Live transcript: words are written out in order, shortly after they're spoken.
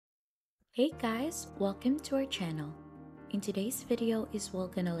Hey guys, welcome to our channel. In today's video is we're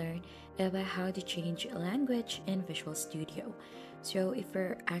gonna learn about how to change language in Visual Studio. So if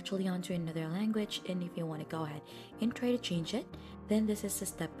you're actually onto another language and if you want to go ahead and try to change it, then this is a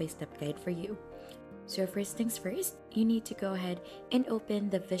step-by-step guide for you. So first things first, you need to go ahead and open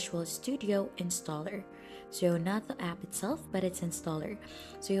the Visual Studio installer. So not the app itself, but its installer.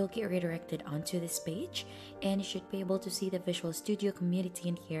 So you'll get redirected onto this page and you should be able to see the Visual Studio community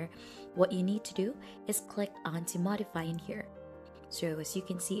in here. What you need to do is click onto modify in here. So as you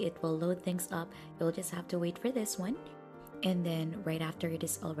can see, it will load things up. You'll just have to wait for this one. And then right after it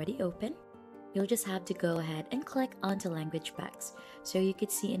is already open, you'll just have to go ahead and click onto language packs. So you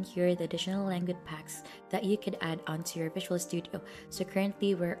could see in here the additional language packs that you could add onto your Visual Studio. So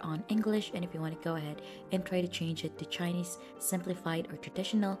currently we're on English, and if you want to go ahead and try to change it to Chinese, simplified, or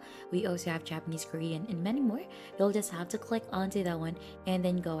traditional, we also have Japanese, Korean, and many more. You'll just have to click onto that one and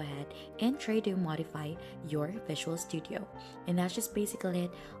then go ahead and try to modify your Visual Studio. And that's just basically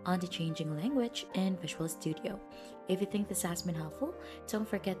it on the changing language in Visual Studio. If you think this has been helpful, don't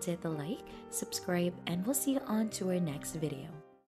forget to hit the like, subscribe, and we'll see you on to our next video.